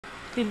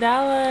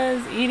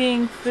Fidella's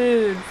eating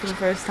food for the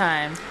first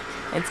time.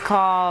 It's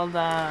called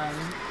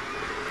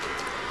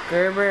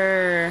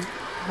Gerber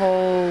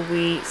whole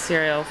wheat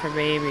cereal for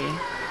baby.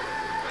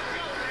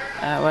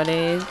 At what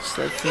age?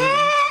 Let's see.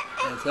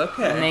 It's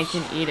okay. And they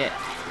can eat it.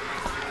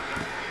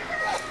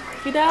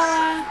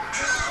 Fidela!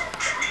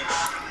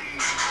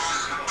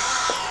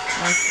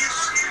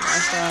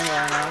 Nice one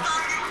going on.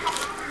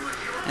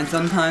 And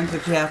sometimes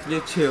what you have to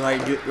do too,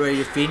 while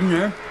you're feeding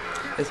her,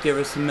 is give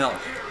her some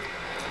milk.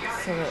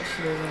 So that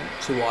she doesn't...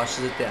 She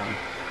washes it down.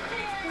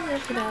 Here,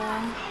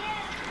 Fidela.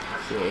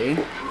 See?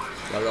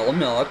 Got a little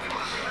milk.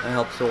 That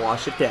helps her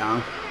wash it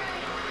down.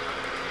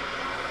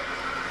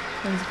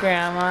 There's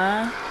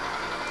Grandma.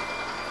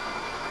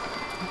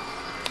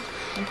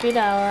 And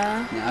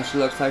Fidela. Now she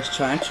looks like she's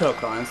trying to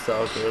choke on it,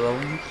 so give her a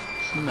little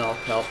milk,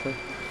 help her.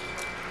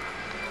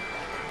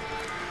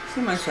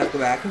 She might have to go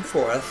back and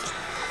forth.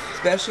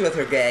 Especially with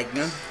her gagging.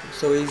 It's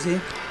so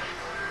easy.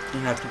 You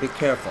have to be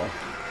careful.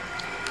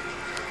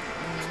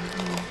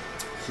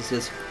 She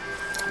says,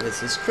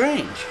 this is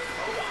strange.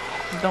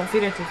 Don't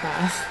feed her too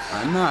fast.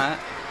 I'm not.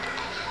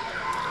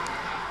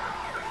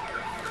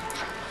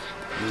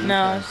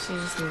 No, she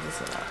just needs to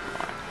sit up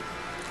more.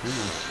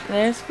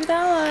 There's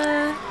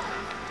Fidela.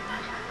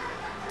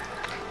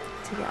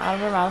 Take it out of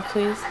her mouth,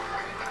 please.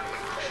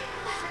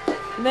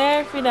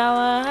 There,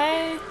 Fidela.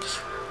 Hi.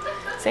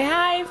 Say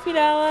hi,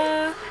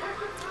 Fidela.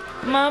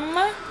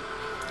 Mama.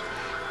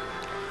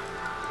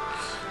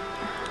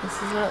 This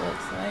is what it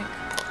looks like.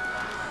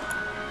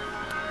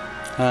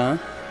 Huh?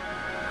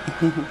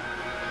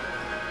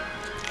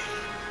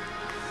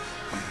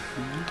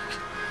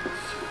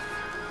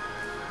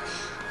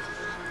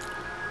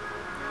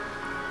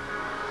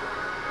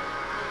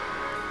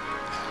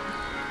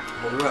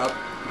 Hold her up.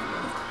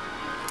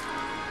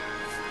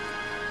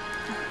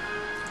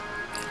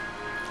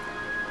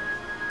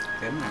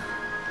 Come on.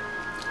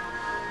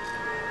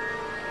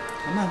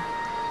 Come on.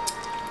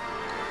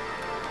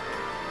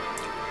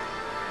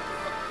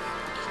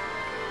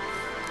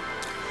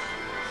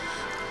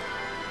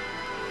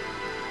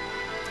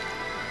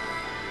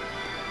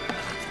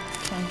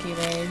 Chunky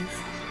legs.